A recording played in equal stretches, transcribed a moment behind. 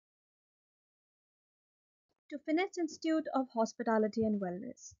to Finesse Institute of Hospitality and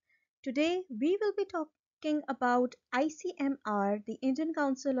Wellness. Today we will be talking about ICMR, the Indian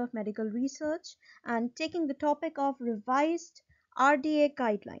Council of Medical Research, and taking the topic of revised RDA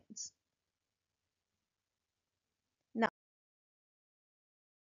guidelines. Now,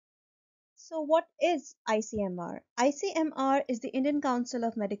 so what is ICMR? ICMR is the Indian Council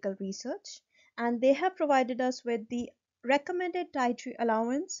of Medical Research, and they have provided us with the Recommended Dietary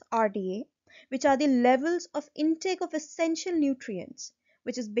Allowance RDA, which are the levels of intake of essential nutrients,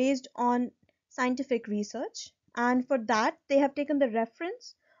 which is based on scientific research. And for that, they have taken the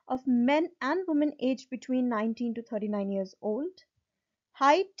reference of men and women aged between 19 to 39 years old,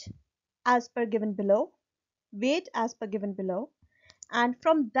 height as per given below, weight as per given below, and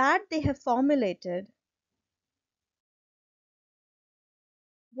from that they have formulated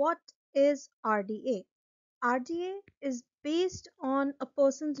what is RDA. RDA is based on a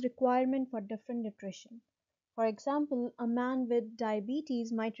person's requirement for different nutrition. For example, a man with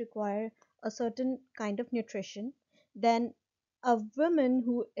diabetes might require a certain kind of nutrition than a woman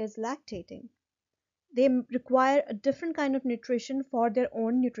who is lactating. They require a different kind of nutrition for their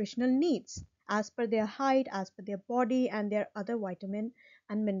own nutritional needs as per their height, as per their body, and their other vitamin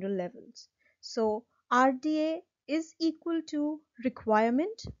and mineral levels. So, RDA is equal to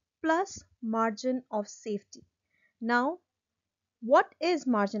requirement plus margin of safety. Now, what is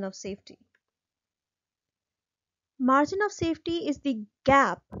margin of safety? Margin of safety is the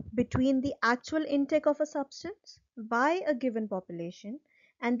gap between the actual intake of a substance by a given population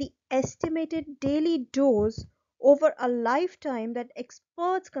and the estimated daily dose over a lifetime that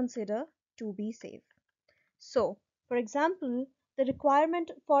experts consider to be safe. So, for example, the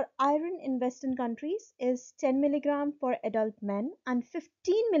requirement for iron in Western countries is 10 milligram for adult men and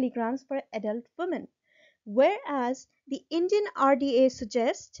 15 milligrams for adult women, whereas the Indian RDA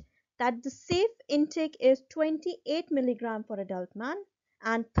suggests that the safe intake is 28 milligram for adult man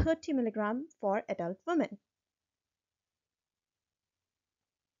and 30 milligram for adult women.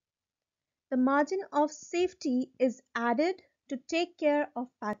 The margin of safety is added to take care of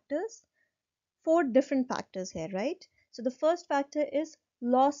factors, four different factors here, right? So the first factor is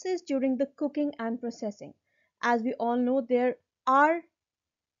losses during the cooking and processing. As we all know, there are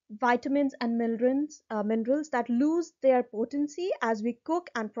vitamins and minerals that lose their potency as we cook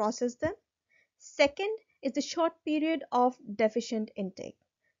and process them. Second is the short period of deficient intake.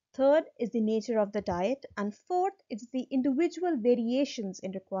 Third is the nature of the diet. And fourth is the individual variations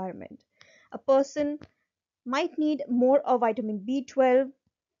in requirement. A person might need more of vitamin B12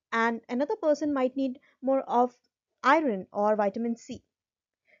 and another person might need more of iron or vitamin C.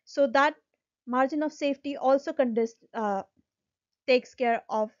 So that margin of safety also takes care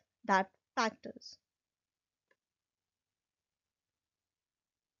of that factors.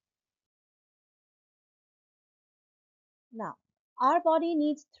 Now, our body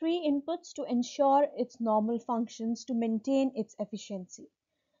needs three inputs to ensure its normal functions to maintain its efficiency.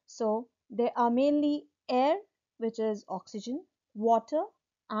 So, they are mainly air, which is oxygen, water,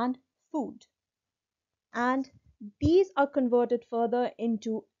 and food. And these are converted further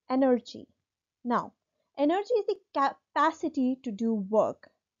into energy. Now, energy is the capacity to do work,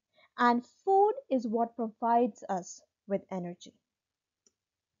 and food is what provides us with energy.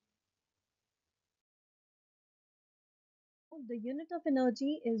 The unit of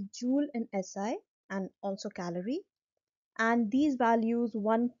energy is joule in SI and also calorie. And these values,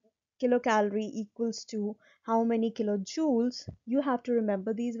 1 kilocalorie equals to how many kilojoules, you have to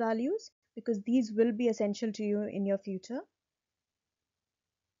remember these values because these will be essential to you in your future.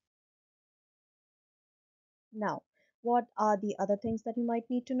 Now, what are the other things that you might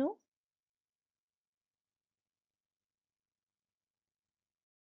need to know?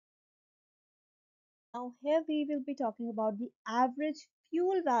 Now, here we will be talking about the average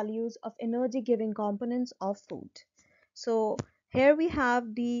fuel values of energy giving components of food. So, here we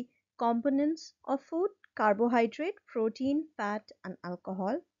have the components of food: carbohydrate, protein, fat, and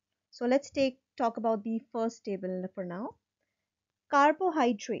alcohol. So, let's talk about the first table for now.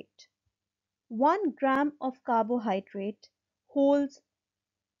 Carbohydrate. 1 gram of carbohydrate holds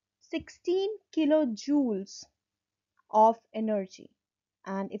 16 kilojoules of energy.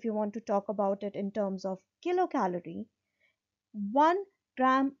 And if you want to talk about it in terms of kilocalorie, 1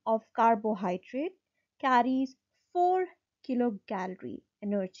 gram of carbohydrate carries 4 kilocalorie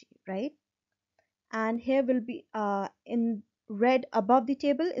energy, right? And here will be in red above the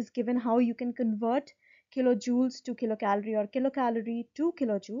table is given how you can convert kilojoules to kilocalorie or kilocalorie to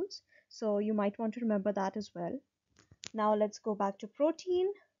kilojoules. So you might want to remember that as well. Now let's go back to protein.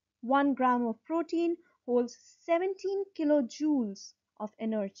 1 gram of protein holds 17 kilojoules of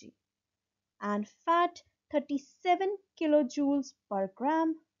energy, and fat 37 kilojoules per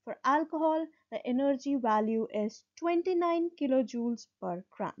gram. For alcohol, the energy value is 29 kilojoules per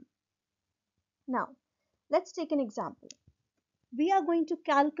gram. Now, let's take an example. We are going to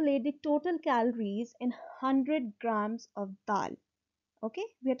calculate the total calories in 100 grams of dal. Okay,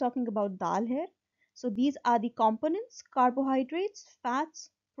 we are talking about dal here. So these are the components: carbohydrates, fats,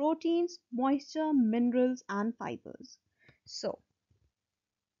 proteins, moisture, minerals, and fibers. So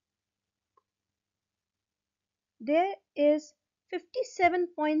there is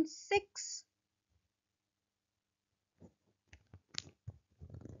 57.6.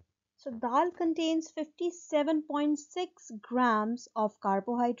 So dal contains 57.6 grams of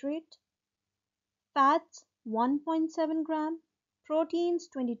carbohydrate, fats 1.7 gram, proteins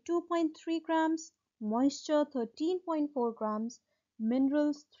 22.3 grams, moisture 13.4 grams,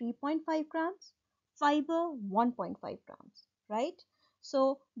 minerals 3.5 grams, fiber 1.5 grams, right?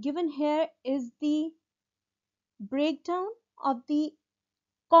 So given here is the breakdown of the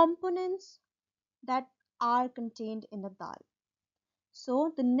components that are contained in the dal.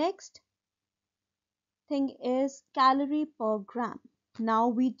 So the next thing is calorie per gram. Now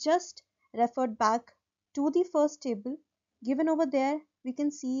we just referred back to the first table. Given over there, we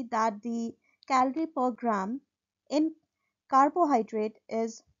can see that the calorie per gram in carbohydrate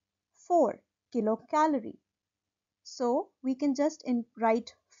is 4 kilocalorie. So we can just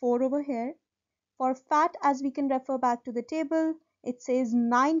write 4 over here. For fat, as we can refer back to the table, it says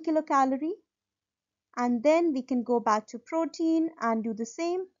 9 kilocalorie. And then we can go back to protein and do the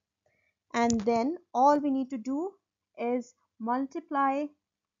same. And then all we need to do is multiply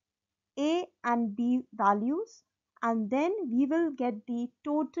A and B values, and then we will get the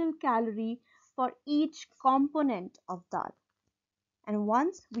total calorie for each component of dal. And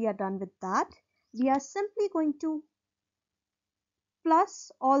once we are done with that, we are simply going to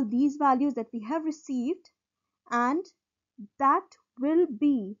plus all these values that we have received, and that will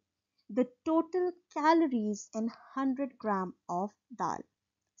be the total calories in 100 gram of dal.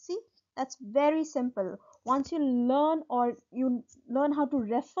 See, that's very simple. Once you learn how to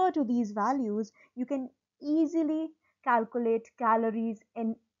refer to these values, you can easily calculate calories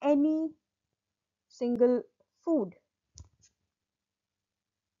in any single food.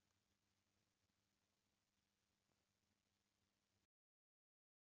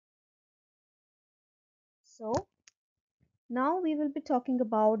 So now we will be talking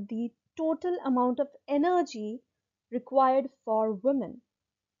about the total amount of energy required for women.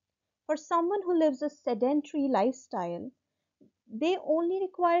 For someone who lives a sedentary lifestyle, they only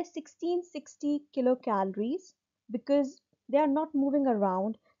require 1660 kilocalories because they are not moving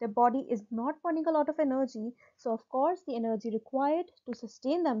around. Their body is not burning a lot of energy. So, of course, the energy required to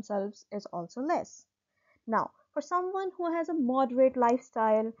sustain themselves is also less. Now, for someone who has a moderate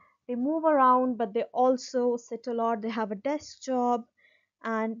lifestyle, they move around, but they also sit a lot, they have a desk job,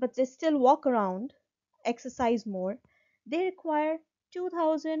 but they still walk around, exercise more, they require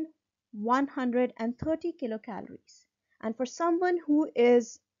 2130 kilocalories. And for someone who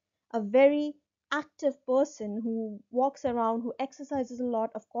is a very active person who walks around, who exercises a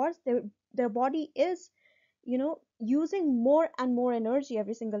lot, of course their body is using more and more energy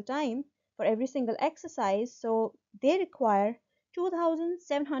every single time for every single exercise, so they require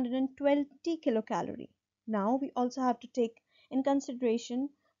 2720 kilocalorie. Now we also have to take in consideration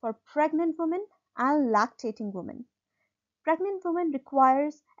for pregnant women and lactating women. Pregnant women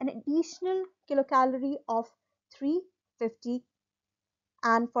requires an additional kilocalorie of 350,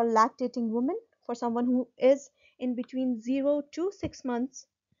 and for lactating women, for someone who is in between 0 to 6 months,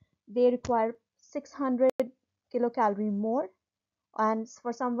 they require 600 kilocalorie more, and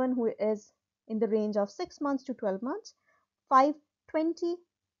for someone who is in the range of 6 months to 12 months, 520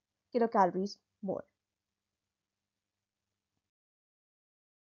 kilocalories more.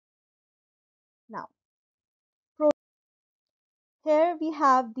 Now, here we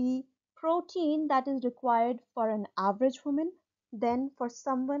have the protein that is required for an average woman, then for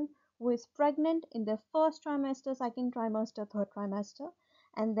someone who is pregnant in their first trimester, second trimester, third trimester,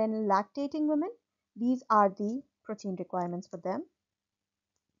 and then lactating women. These are the protein requirements for them.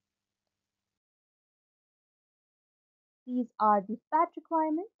 These are the fat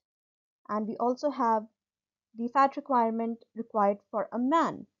requirement, and we also have the fat requirement required for a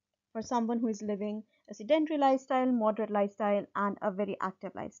man, for someone who is living a sedentary lifestyle, moderate lifestyle, and a very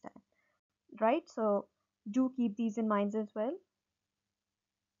active lifestyle, right? So do keep these in mind as well.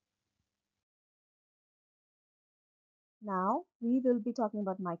 Now we will be talking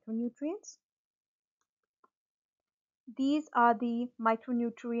about micronutrients. These are the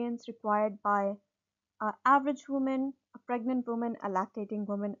micronutrients required by an average woman, a pregnant woman, a lactating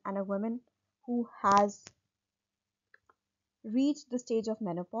woman, and a woman who has reach the stage of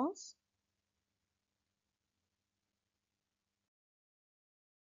menopause.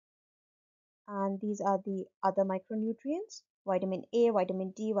 And these are the other micronutrients: vitamin A,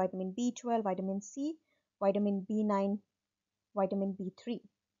 vitamin D, vitamin B12, vitamin C, vitamin B9, vitamin B3.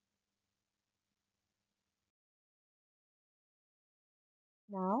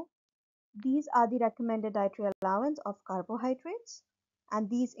 Now, these are the recommended dietary allowance of carbohydrates, and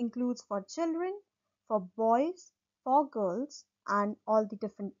these includes for children, for boys, for girls, and all the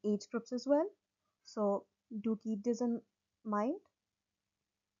different age groups as well. So do keep this in mind.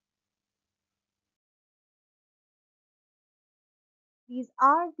 These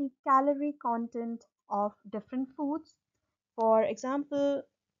are the calorie content of different foods. For example,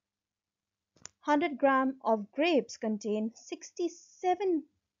 100 gram of grapes contain 67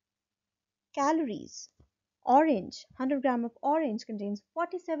 calories. Orange, 100 gram of orange contains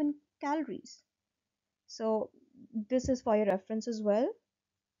 47 calories. So this is for your reference as well.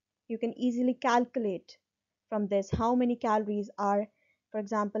 You can easily calculate from this how many calories are, for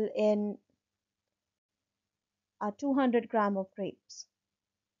example, in a 200 gram of grapes.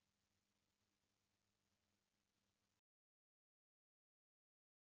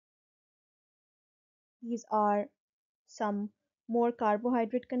 These are some more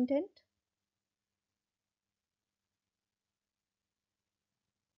carbohydrate content.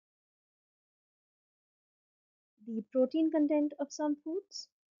 The protein content of some foods,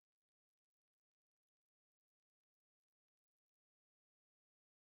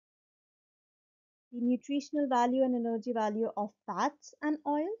 the nutritional value and energy value of fats and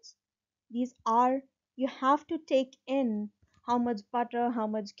oils. These are, you have to take in how much butter, how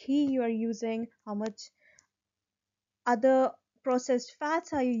much ghee you are using, how much other processed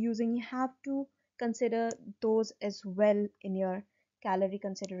fats are you using. You have to consider those as well in your calorie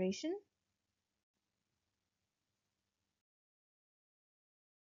consideration.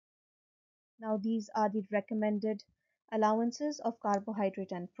 Now, these are the recommended allowances of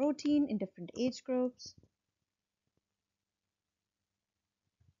carbohydrate and protein in different age groups.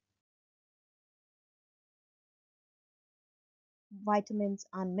 Vitamins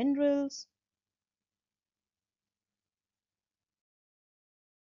and minerals,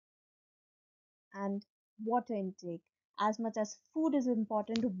 and water intake. As much as food is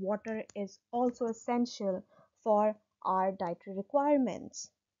important, water is also essential for our dietary requirements.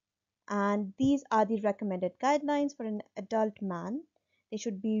 And these are the recommended guidelines for an adult man. They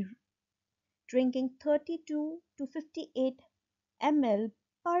should be drinking 32 to 58 ml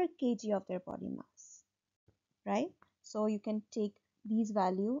per kg of their body mass, right? So you can take these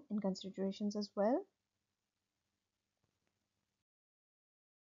value in considerations as well.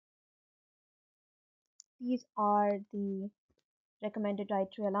 These are the recommended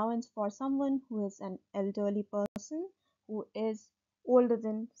dietary allowance for someone who is an elderly person who is older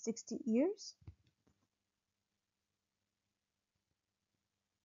than 60 years.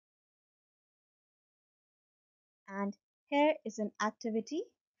 And here is an activity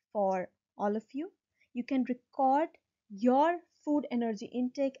for all of you. You can record your food energy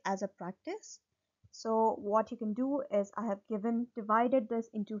intake as a practice. So what you can do is, I have divided this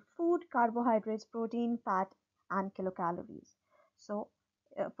into food, carbohydrates, protein, fat, and kilocalories. So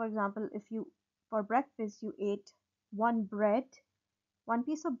for example, if you, for breakfast, you ate one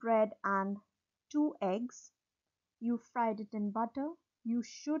piece of bread and two eggs, you fried it in butter, you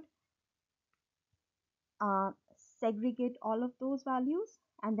should uh, segregate all of those values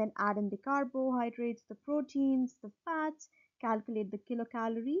and then add in the carbohydrates, the proteins, the fats, calculate the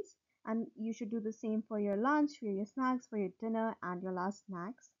kilocalories, and you should do the same for your lunch, for your snacks, for your dinner, and your last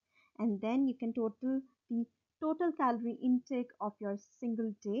snacks. And then you can total the total calorie intake of your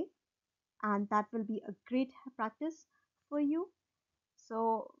single day, and that will be a great practice for you.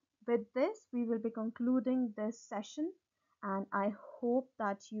 So with this, we will be concluding this session, and I hope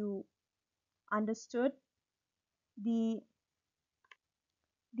that you understood the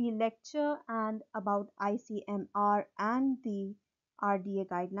lecture and about ICMR and the RDA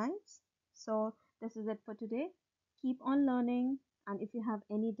guidelines. So this is it for today. Keep on learning, and if you have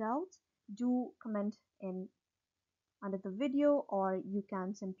any doubts, do comment in under the video, or you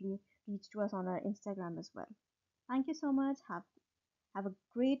can simply reach to us on our Instagram as well. Thank you so much. Have a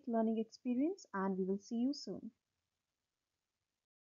great learning experience, and we will see you soon.